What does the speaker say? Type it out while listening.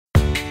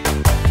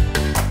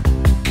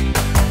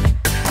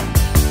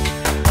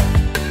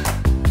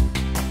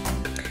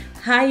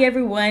Hi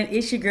everyone,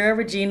 it's your girl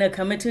Regina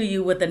coming to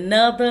you with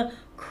another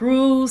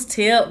cruise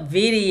tip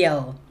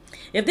video.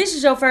 If this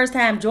is your first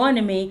time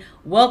joining me,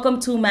 welcome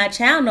to my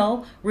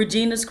channel,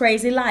 Regina's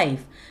Crazy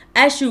Life.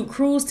 I shoot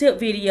cruise tip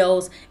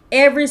videos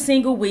every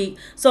single week,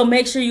 so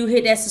make sure you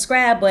hit that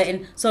subscribe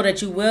button so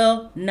that you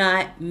will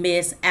not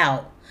miss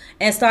out.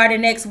 And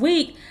starting next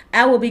week,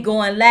 I will be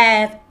going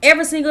live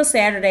every single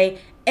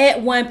Saturday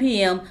at 1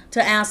 p.m.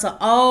 to answer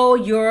all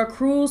your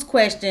cruise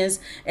questions,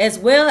 as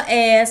well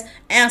as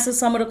answer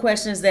some of the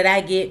questions that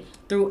I get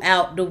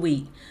throughout the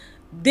week.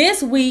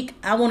 This week,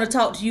 I want to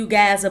talk to you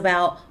guys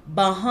about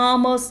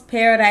Bahamas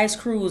Paradise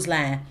Cruise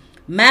Line.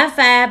 My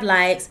 5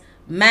 likes,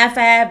 my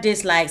 5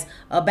 dislikes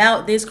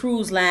about this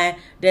cruise line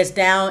that's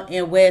down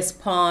in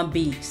West Palm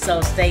Beach. So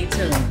stay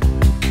tuned.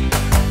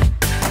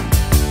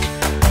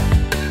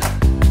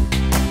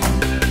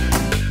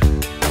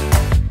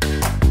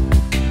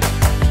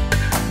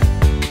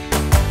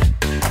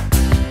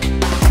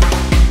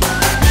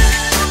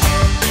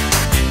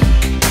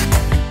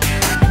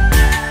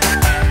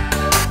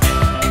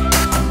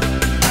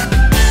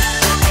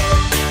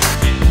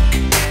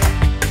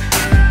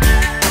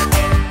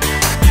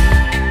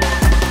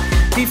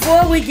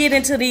 Before we get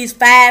into these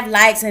 5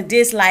 likes and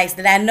dislikes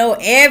that I know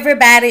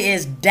everybody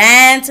is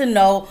dying to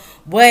know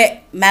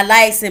what my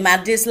likes and my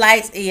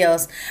dislikes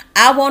is,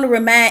 I want to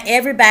remind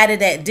everybody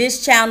that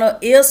this channel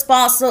is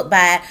sponsored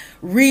by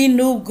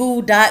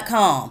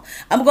renewgoo.com.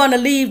 I'm going to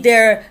leave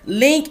their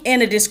link in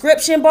the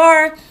description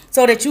bar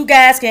so that you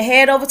guys can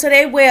head over to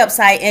their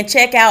website and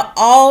check out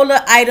all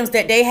the items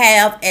that they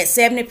have at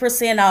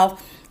 70%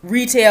 off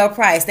retail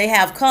price. They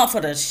have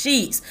comforters,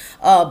 sheets,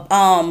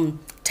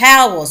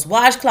 towels,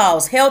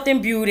 washcloths, health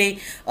and beauty,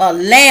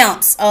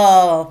 lamps,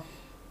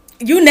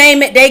 you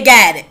name it, they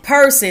got it.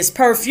 Purses,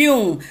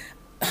 perfume,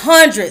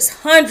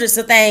 hundreds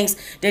of things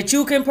that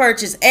you can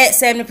purchase at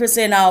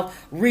 70%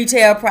 off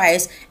retail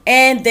price,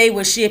 and they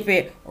will ship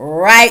it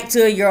right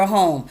to your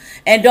home.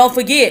 And don't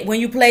forget, when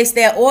you place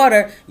that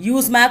order,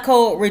 use my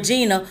code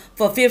Regina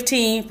for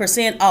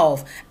 15%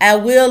 off. I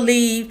will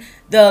leave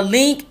the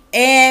link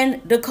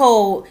and the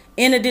code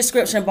in the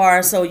description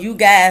bar so you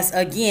guys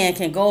again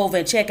can go over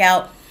and check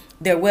out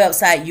their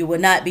website. You will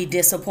not be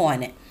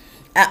disappointed.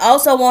 I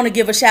also want to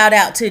give a shout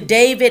out to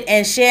David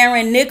and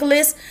Sharon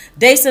Nicholas.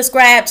 They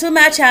subscribed to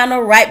my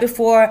channel right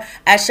before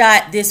I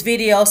shot this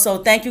video, so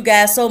thank you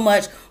guys so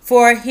much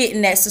for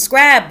hitting that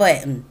subscribe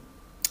button.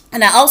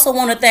 And I also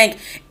want to thank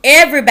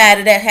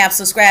everybody that have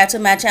subscribed to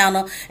my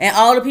channel and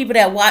all the people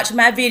that watch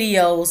my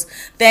videos.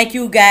 Thank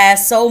you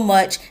guys so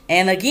much.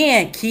 And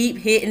again, keep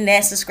hitting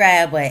that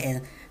subscribe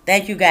button.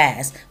 Thank you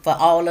guys for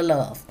all the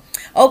love.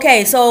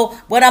 Okay, so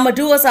what I'm going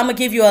to do is I'm going to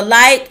give you a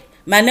like,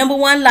 my number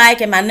 1 like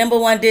and my number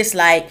 1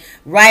 dislike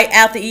right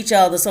after each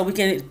other so we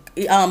can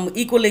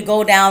equally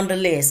go down the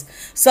list.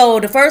 So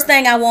the first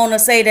thing I want to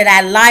say that I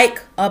like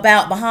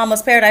about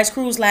Bahamas Paradise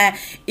Cruise Line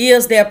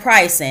is their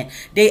pricing.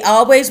 They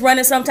always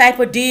running some type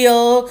of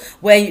deal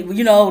where,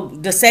 you know,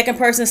 the second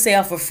person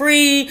sell for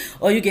free,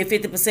 or you get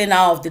 50%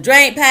 off the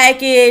drink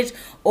package,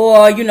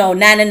 or, you know,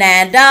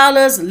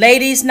 $99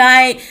 ladies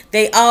night.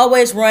 They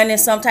always running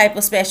some type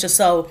of special.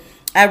 So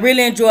I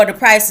really enjoy the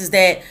prices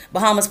that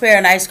Bahamas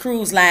Paradise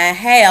Cruise Line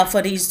have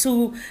for these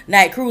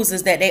 2-night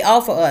cruises that they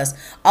offer us.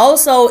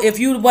 Also, if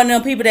you one of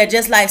them people that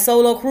just like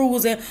solo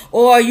cruising,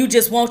 or you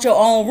just want your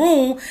own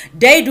room,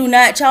 they do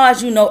not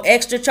charge you no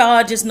extra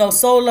charges, no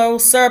solo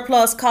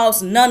surplus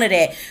costs, none of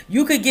that.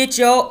 You could get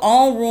your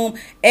own room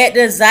at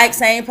the exact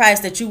same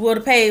price that you would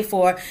have paid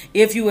for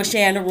if you were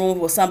sharing a room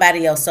with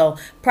somebody else. So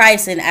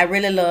pricing, I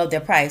really love their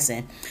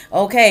pricing.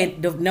 Okay,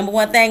 the number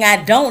 1 thing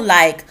I don't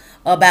like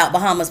about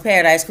Bahamas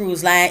Paradise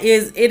Cruise Line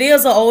is it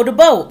is an older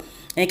boat.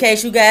 In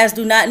case you guys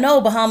do not know,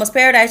 Bahamas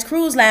Paradise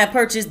Cruise Line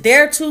purchased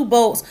their 2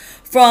 boats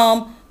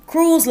from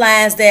cruise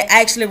lines that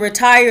actually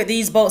retired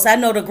these boats. I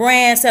know the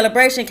Grand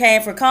Celebration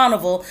came from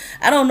Carnival.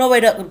 I don't know where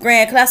the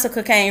Grand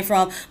Classica came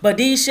from, but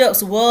these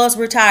ships was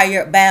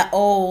retired by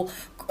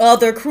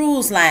other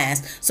cruise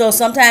lines. So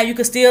sometimes you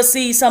can still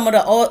see some of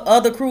the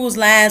other cruise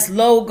lines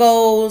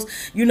logos.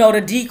 You know,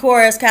 the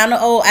decor is kind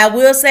of old. I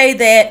will say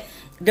that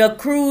the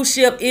cruise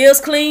ship is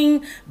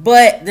clean,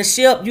 but the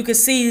ship, you can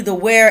see the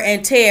wear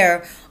and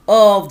tear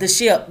of the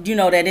ship, you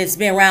know, that it's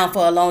been around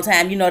for a long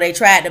time. You know, they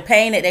tried to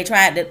paint it, they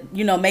tried to,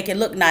 you know, make it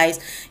look nice.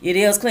 It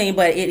is clean,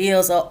 but it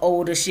is an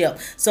older ship.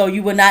 So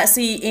you will not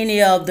see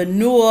any of the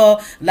newer,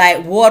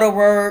 like,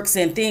 waterworks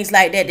and things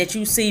like that that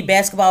you see,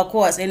 basketball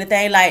courts,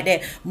 anything like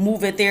that,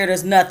 movie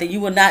theaters, nothing. You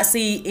will not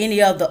see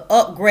any of the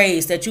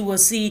upgrades that you will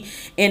see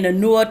in the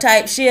newer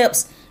type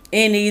ships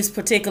in these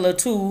particular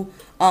 2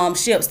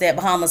 ships that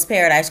Bahamas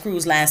Paradise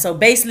Cruise Line. So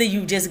basically,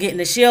 you just getting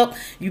the ship,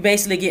 you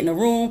basically getting a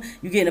room,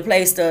 you getting a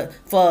place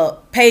for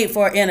paid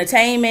for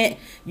entertainment,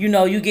 you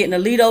know, you getting a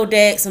Lido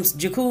deck, some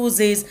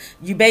jacuzzis,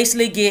 you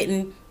basically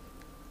getting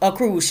a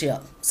cruise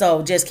ship.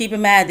 So just keep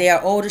in mind, they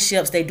are older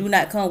ships. They do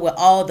not come with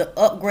all the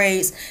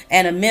upgrades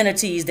and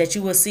amenities that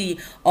you will see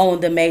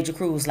on the major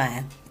cruise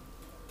line.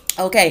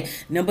 Okay,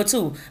 number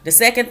two, the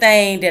second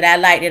thing that I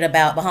liked it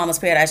about Bahamas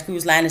Paradise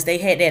Cruise Line is they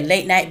had that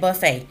late night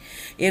buffet.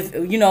 If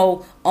you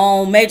know,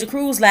 on major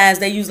cruise lines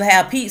they usually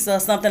have pizza or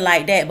something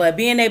like that, but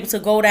being able to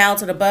go down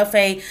to the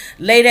buffet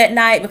late at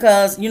night,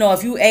 because you know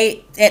if you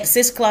ate at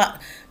 6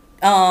 o'clock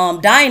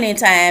dining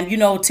time, you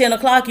know 10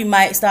 o'clock you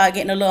might start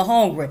getting a little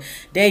hungry.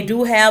 They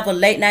do have a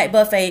late night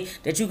buffet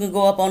that you can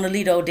go up on the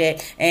Lido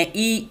deck and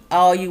eat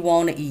all you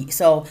want to eat.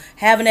 So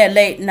having that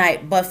late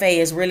night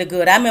buffet is really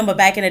good. I remember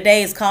back in the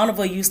days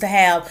Carnival used to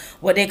have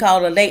what they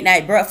call a late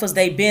night breakfast.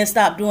 They been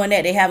stopped doing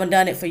that. They haven't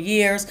done it for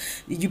years.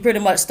 You pretty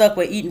much stuck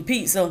with eating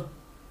pizza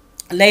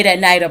late at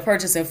night or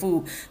purchasing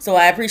food. So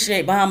I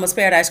appreciate Bahamas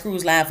Paradise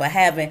Cruise Line for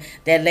having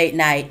that late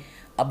night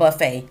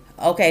buffet.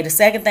 Okay, the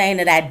second thing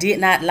that I did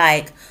not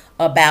like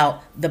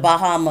about the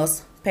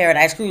Bahamas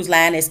Paradise Cruise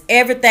Line is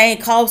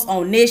everything costs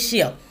on this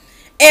ship.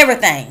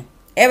 Everything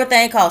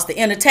costs. The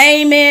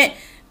entertainment,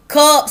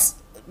 cups,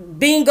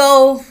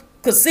 bingo,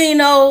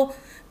 casino,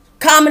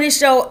 comedy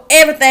show,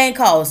 everything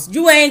costs.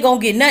 You ain't gonna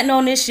get nothing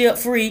on this ship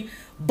free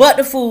but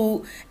the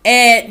food,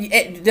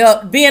 and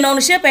being on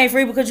the ship ain't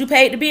free because you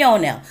paid to be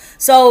on there.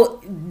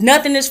 So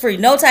nothing is free.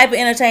 No type of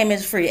entertainment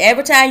is free.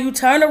 Every time you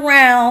turn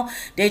around,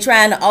 they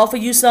trying to offer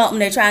you something.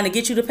 They trying to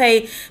get you to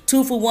pay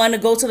 2 for 1 to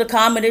go to the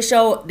comedy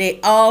show.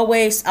 They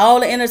always, all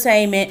the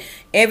entertainment,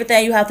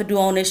 everything you have to do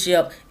on this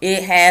ship,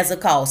 it has a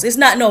cost. It's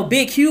not no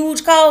big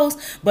huge cost,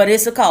 but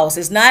it's a cost.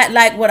 It's not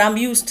like what I'm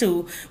used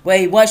to,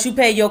 where once you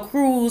pay your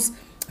cruise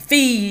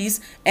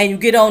fees and you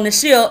get on the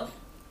ship,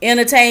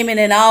 entertainment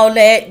and all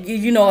that,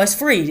 you know, it's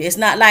free. It's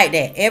not like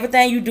that.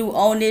 Everything you do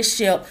on this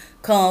ship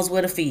comes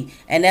with a fee,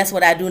 and that's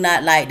what I do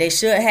not like. They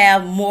should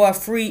have more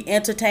free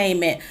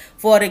entertainment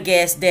for the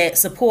guests that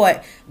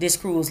support this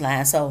cruise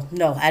line. So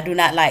no, I do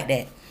not like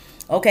that.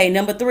 Okay,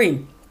 number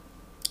three,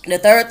 the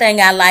third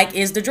thing I like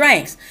is the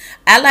drinks.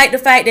 I like the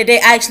fact that they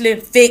actually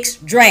fix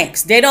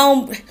drinks. They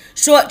don't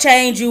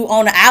shortchange you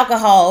on the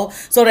alcohol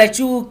so that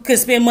you can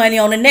spend money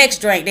on the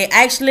next drink. They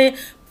actually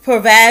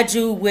provide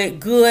you with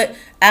good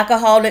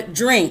alcoholic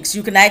drinks.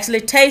 You can actually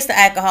taste the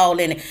alcohol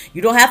in it.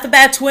 You don't have to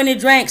buy 20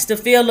 drinks to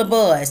feel the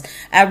buzz.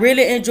 I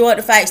really enjoyed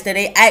the fact that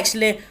they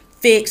actually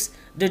fix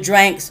the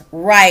drinks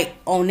right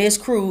on this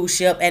cruise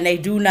ship, and they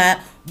do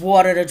not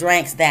water the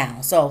drinks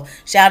down. So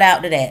shout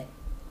out to that.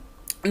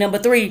 Number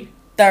three,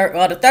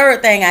 the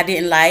third thing I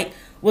didn't like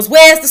was,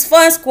 where's the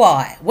fun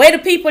squad? Where the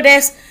people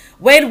that's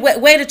where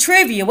the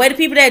trivia? Where the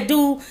people that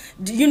do,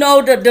 you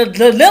know,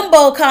 the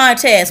limbo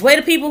contest? Where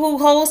the people who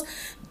host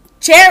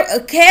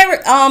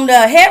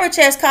the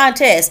heritage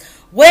contest?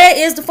 Where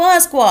is the fun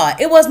squad?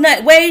 It was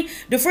not way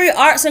the free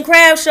arts and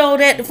crafts show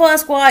that the fun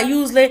squad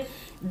usually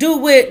do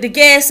with the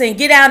guests and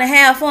get out and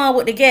have fun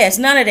with the guests.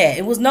 None of that.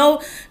 It was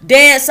no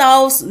dance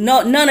offs,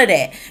 none of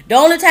that. The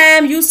only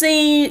time you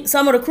seen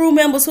some of the crew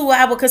members who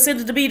I would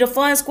consider to be the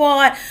fun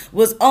squad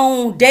was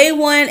on day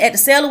one at the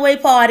sail away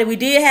party. We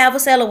did have a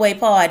sail away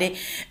party,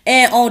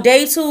 and on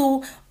day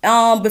two,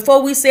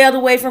 before we sailed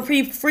away from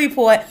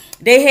Freeport,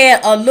 they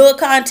had a little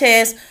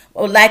contest,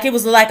 like it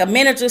was like a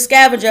miniature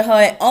scavenger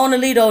hunt on the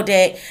Lido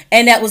deck,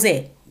 and that was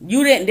it.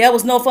 There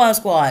was no fun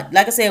squad.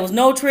 Like I said, it was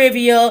no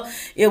trivia.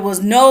 It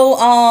was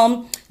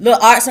no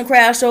little arts and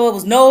crafts show. It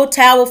was no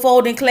tower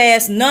folding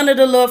class. None of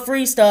the little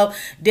free stuff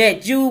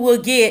that you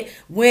would get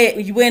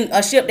when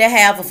a ship that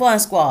have a fun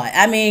squad.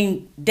 I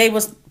mean, they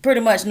was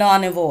pretty much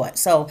non and void.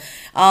 So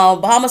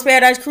Bahamas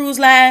Paradise Cruise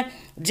Line,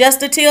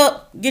 just a tip,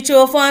 get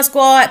you a fun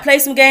squad, play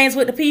some games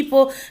with the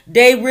people.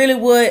 They really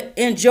would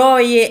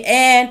enjoy it,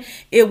 and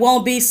it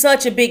won't be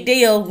such a big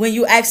deal when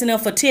you asking them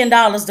for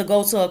 $10 to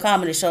go to a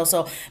comedy show.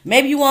 So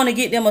maybe you want to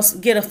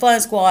get a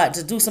fun squad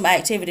to do some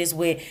activities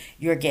with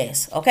your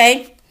guests.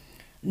 Okay,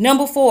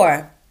 number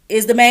 4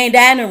 is the main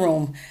dining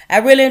room. I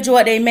really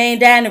enjoyed their main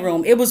dining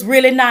room. It was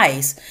really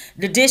nice.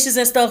 The dishes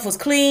and stuff was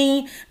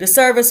clean. The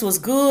service was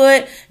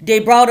good. They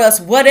brought us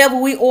whatever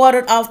we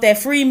ordered off that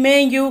free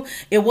menu.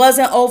 It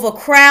wasn't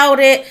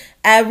overcrowded.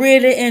 I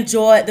really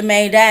enjoyed the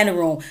main dining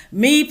room.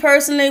 Me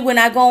personally, when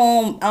I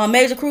go on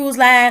major cruise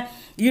line,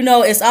 you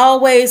know, it's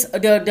always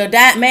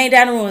the main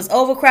dining room is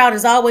overcrowded.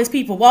 There's always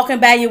people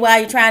walking by you while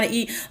you're trying to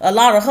eat. A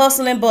lot of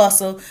hustle and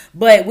bustle.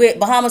 But with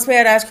Bahamas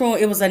Paradise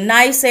Cruise, it was a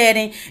nice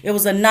setting. It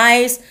was a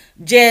nice,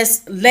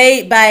 just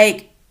laid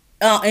back,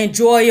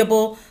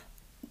 enjoyable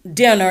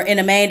dinner in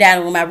the main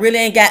dining room. I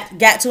really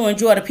got to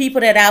enjoy the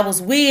people that I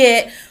was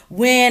with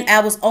when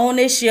I was on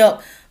this ship,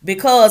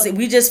 because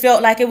we just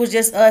felt like it was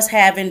just us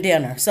having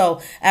dinner.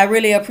 So I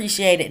really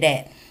appreciated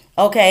that.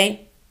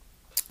 Okay.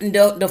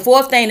 The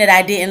fourth thing that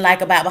I didn't like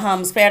about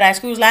Bahamas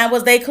Paradise Cruise Line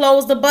was they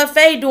closed the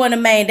buffet during the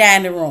main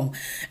dining room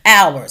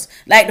hours.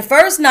 Like the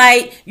first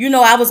night, you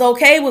know, I was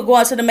okay with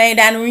going to the main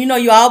dining room. You know,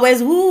 you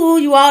always,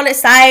 you all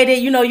excited.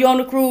 You know, you're on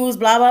the cruise,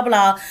 blah, blah,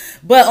 blah.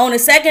 But on the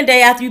second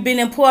day, after you've been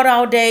in port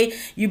all day,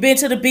 you've been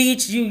to the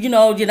beach, you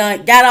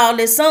done got all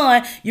this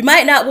sun, you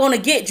might not want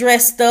to get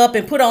dressed up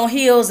and put on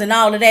heels and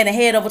all of that and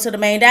head over to the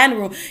main dining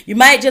room. You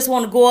might just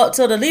want to go up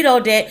to the Lido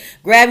deck,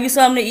 grab you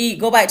something to eat,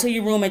 go back to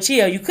your room and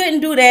chill. You couldn't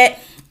do that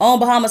on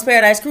Bahamas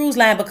Paradise Cruise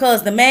Line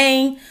because the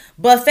main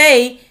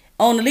buffet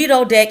on the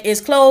Lido deck is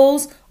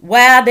closed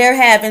while they're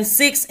having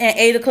 6 and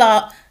 8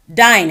 o'clock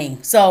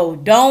dining. So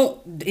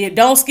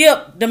don't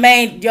skip the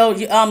main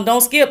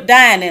don't skip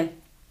dining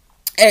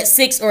at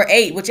 6 or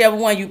 8, whichever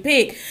one you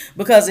pick,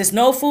 because it's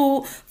no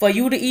food for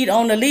you to eat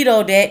on the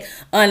Lido deck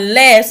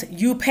unless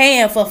you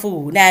paying for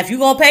food. Now, if you're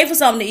gonna pay for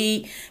something to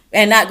eat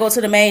and not go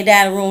to the main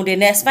dining room, then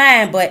that's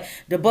fine. But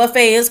the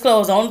buffet is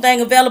closed. The only thing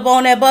available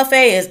on that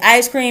buffet is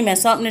ice cream and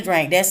something to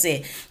drink. That's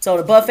it. So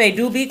the buffet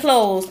do be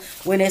closed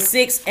when it's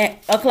 6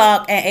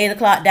 o'clock and 8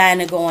 o'clock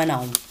dining going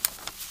on.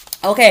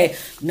 Okay,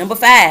 number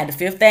 5,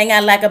 the 5th thing I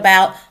like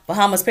about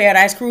Bahamas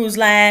Paradise Cruise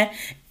Line.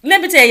 Let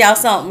me tell y'all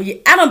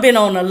something. I done been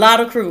on a lot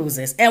of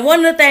cruises. And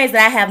one of the things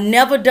that I have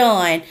never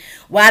done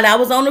while I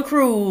was on the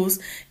cruise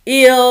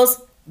is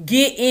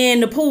get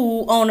in the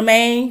pool on the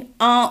main,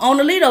 on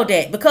the Lido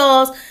deck.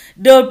 Because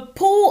the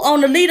pool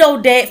on the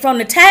Lido deck, from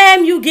the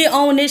time you get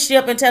on this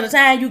ship until the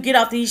time you get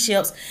off these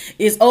ships,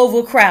 is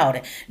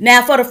overcrowded.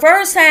 Now, for the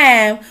first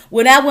time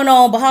when I went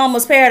on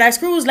Bahamas Paradise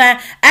Cruise Line,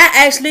 I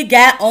actually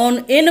got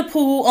on in the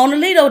pool on the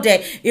Lido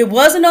deck. It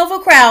wasn't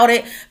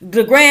overcrowded.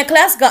 The Grand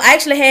Classico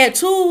actually had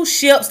 2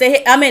 ships.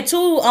 They had,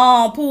 2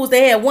 pools.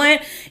 They had one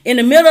in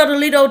the middle of the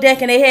Lido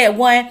deck, and they had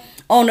one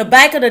on the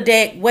back of the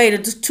deck where the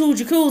 2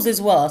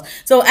 jacuzzis was.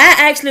 So I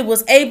actually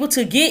was able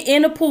to get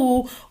in the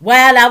pool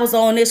while I was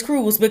on this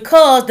cruise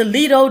because the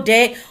Lido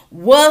deck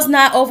was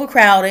not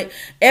overcrowded.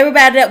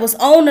 Everybody that was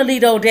on the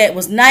Lido deck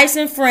was nice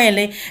and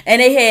friendly,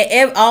 and they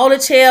had all the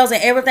chairs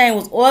and everything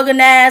was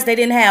organized. They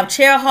didn't have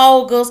chair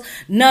hoggers,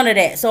 none of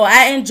that. So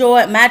I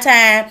enjoyed my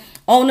time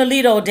on the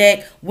Lido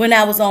deck when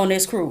I was on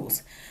this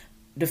cruise.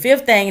 The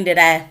 5th thing that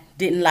I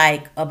didn't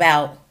like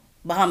about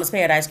Bahamas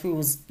Paradise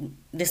Cruise,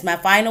 this is my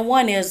final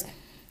one, is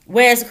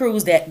where's the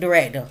cruise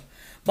director?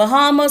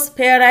 Bahamas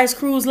Paradise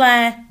Cruise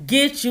Line,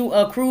 get you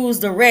a cruise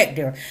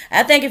director.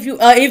 I think if you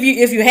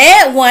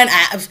had one,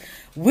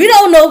 we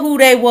don't know who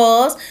they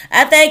was.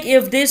 I think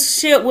if this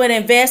ship would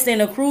invest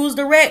in a cruise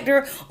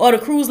director, or the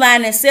cruise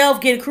line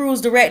itself get a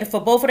cruise director for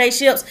both of their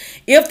ships,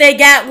 if they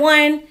got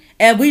one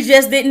and we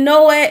just didn't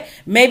know it,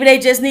 maybe they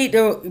just need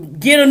to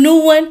get a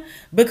new one,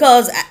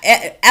 because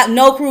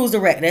no cruise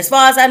director. As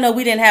far as I know,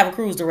 we didn't have a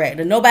cruise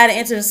director. Nobody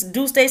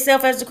introduced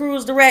themselves as the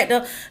cruise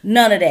director.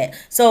 None of that.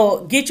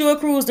 So get you a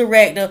cruise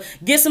director.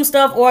 Get some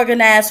stuff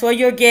organized for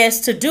your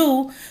guests to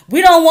do.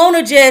 We don't want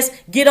to just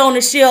get on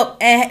the ship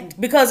and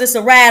because it's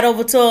a ride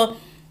over to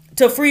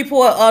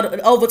Freeport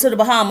or over to the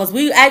Bahamas.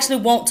 We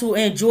actually want to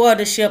enjoy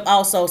the ship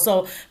also.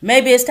 So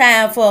maybe it's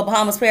time for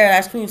Bahamas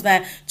Paradise Cruise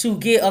Line to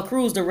get a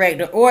cruise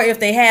director, or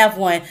if they have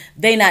one,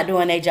 they not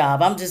doing their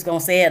job. I'm just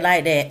gonna say it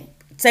like that.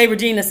 Say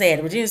Regina said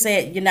it. Regina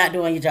said you're not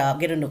doing your job.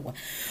 Get a new one.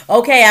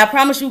 Okay, I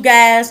promise you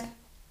guys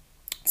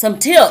some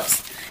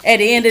tips at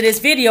the end of this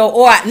video,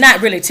 or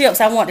not really tips,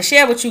 I want to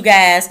share with you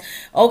guys.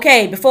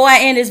 Okay, before I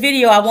end this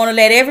video, I want to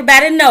let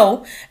everybody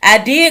know I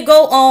did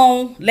go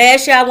on,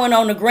 last year I went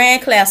on the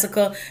Grand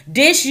Classico.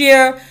 This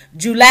year,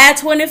 July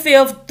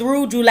 25th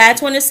through July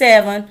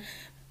 27th,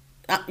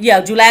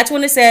 July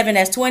 27th,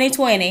 that's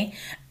 2020,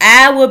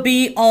 I will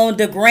be on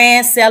the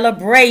Grand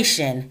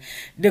Celebration.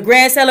 The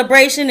Grand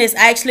Celebration is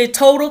actually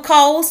total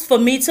cost for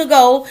me to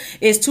go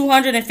is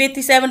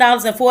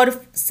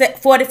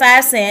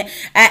 $257.45.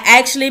 I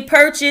actually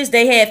purchased,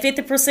 they had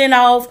 50%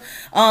 off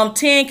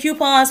 10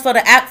 coupons for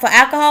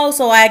alcohol,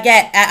 so I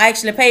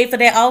actually paid for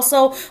that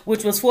also,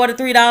 which was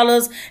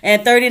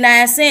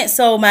 $43.39.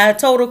 So my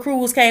total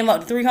cruise came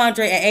up to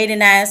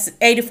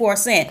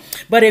 $384.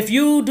 But if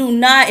you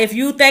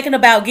thinking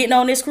about getting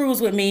on this cruise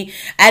with me,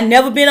 I've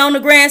never been on the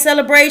Grand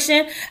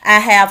Celebration. I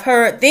have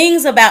heard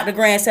things about the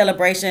Grand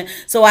Celebration,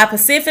 so I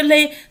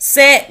specifically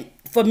set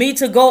for me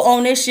to go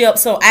on this ship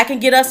so I can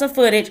get us some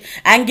footage,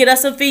 I can get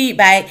us some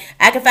feedback,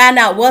 I can find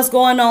out what's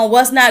going on,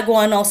 what's not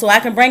going on, so I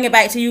can bring it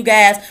back to you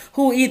guys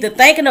who either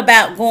thinking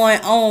about going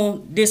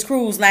on this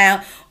cruise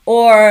line,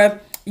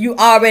 or you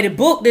already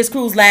booked this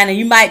cruise line and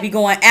you might be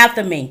going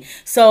after me.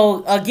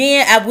 So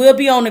again, I will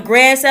be on the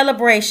Grand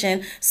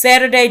Celebration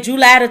Saturday,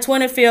 July the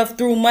 25th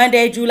through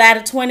Monday, July the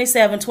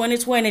 27th,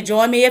 2020.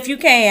 Join me if you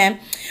can.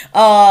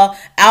 All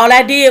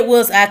I did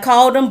was I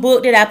called them,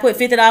 booked it. I put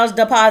 $50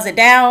 deposit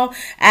down.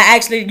 I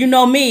actually, you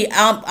know me,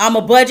 I'm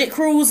a budget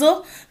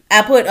cruiser.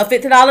 I put a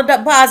 $50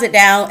 deposit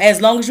down. As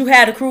long as you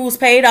have the cruise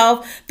paid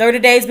off 30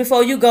 days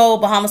before you go,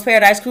 Bahamas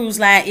Paradise Cruise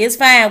Line is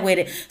fine with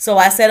it. So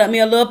I set up me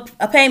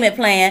a payment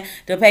plan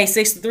to pay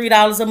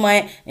 $63 a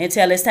month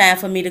until it's time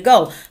for me to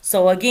go.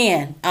 So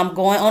again, I'm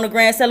going on a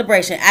Grand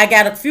Celebration. I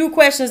got a few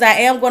questions I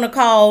am going to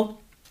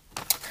call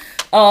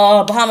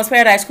Bahamas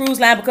Paradise Cruise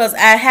Line, because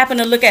I happen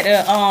to look at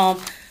the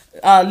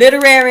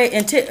literary,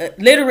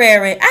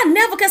 I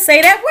never can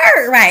say that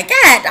word right.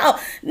 God,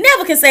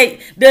 never can say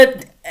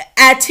the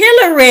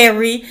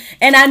itinerary,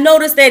 and I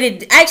noticed that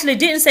it actually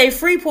didn't say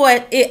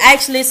Freeport. It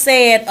actually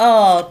said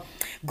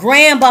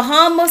Grand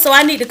Bahama. So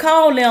I need to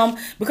call them,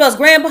 because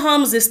Grand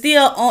Bahamas is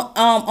still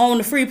on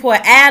the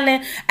Freeport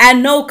Island. I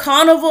know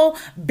Carnival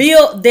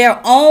built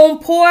their own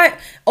port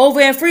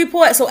over in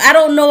Freeport, so I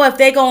don't know if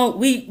they're going.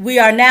 We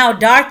are now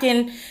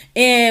docking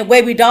in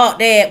where we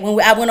docked at when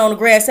I went on the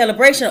grand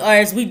celebration, or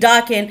as we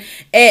docking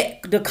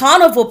at the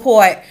Carnival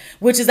port,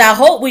 which is I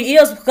hope we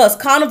is, because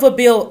Carnival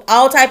built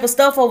all type of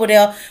stuff over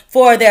there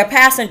for their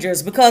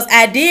passengers. Because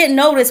I did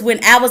notice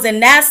when I was in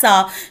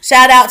Nassau,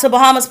 shout out to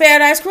Bahamas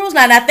Paradise Cruise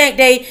Line, I think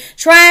they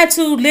trying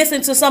to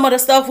listen to some of the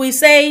stuff we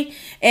say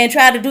and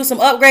try to do some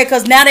upgrade,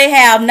 because now they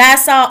have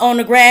Nassau on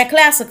the Grand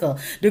Classica.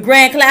 The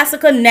Grand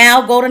Classica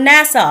now go to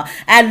Nassau.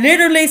 I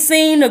literally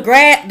seen the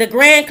Grand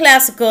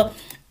Classica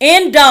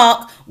in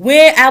dock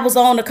when I was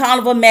on the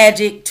Carnival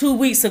Magic 2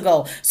 weeks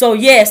ago. So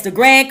yes, the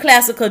Grand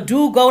Classica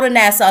do go to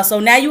Nassau.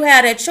 So now you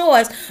have that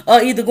choice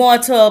of either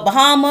going to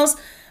Bahamas,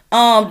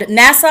 the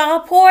Nassau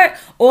port,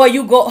 or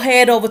you go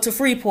head over to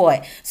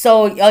Freeport.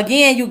 So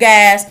again, you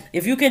guys,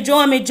 if you can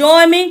join me,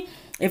 join me.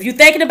 If you're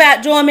thinking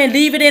about joining me,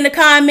 leave it in the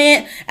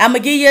comment. I'm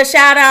going to give you a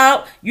shout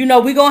out. You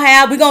know, we're going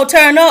to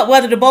turn up,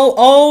 whether the boat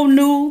old,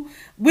 new,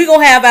 we're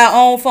going to have our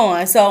own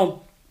fun. So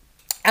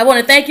I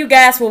want to thank you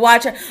guys for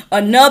watching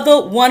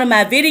another one of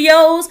my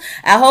videos.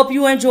 I hope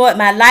you enjoyed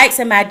my likes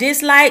and my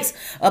dislikes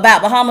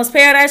about Bahamas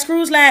Paradise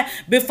Cruise Line.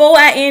 Before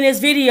I end this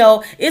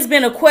video, it's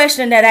been a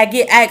question that I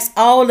get asked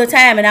all the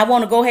time, and I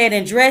want to go ahead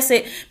and address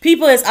it.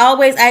 People is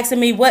always asking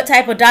me what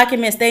type of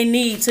documents they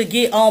need to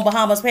get on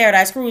Bahamas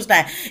Paradise Cruise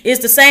Line.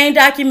 It's the same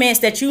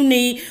documents that you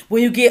need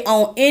when you get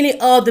on any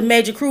other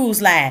major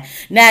cruise line.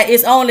 Now,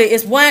 it's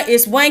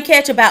one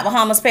catch about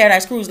Bahamas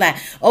Paradise Cruise Line.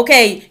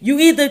 Okay, you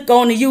either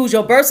going to use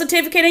your birth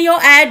certificate and your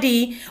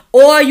ID,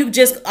 or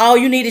all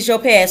you need is your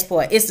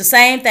passport. It's the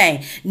same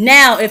thing.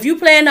 Now, if you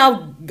plan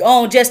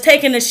on just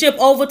taking the ship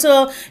over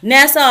to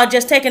Nassau,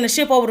 just taking the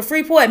ship over to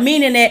Freeport,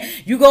 meaning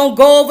that you're going to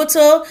go over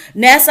to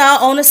Nassau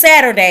on a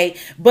Saturday,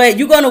 but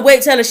you're going to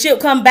wait till the ship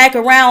come back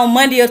around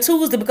Monday or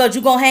Tuesday because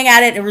you're going to hang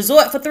out at the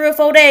resort for 3 or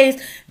 4 days,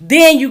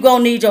 then you're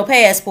going to need your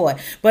passport.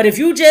 But if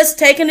you just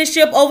taking the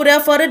ship over there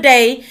for the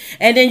day,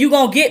 and then you're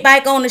going to get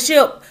back on the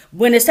ship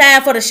when it's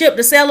time for the ship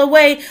to sail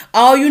away,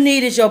 all you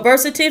need is your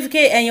birth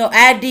certificate and your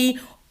ID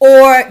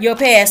or your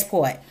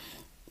passport.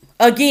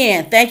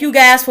 Again, thank you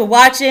guys for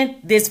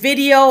watching this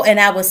video, and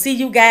I will see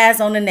you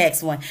guys on the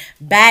next one.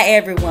 Bye,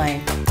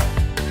 everyone.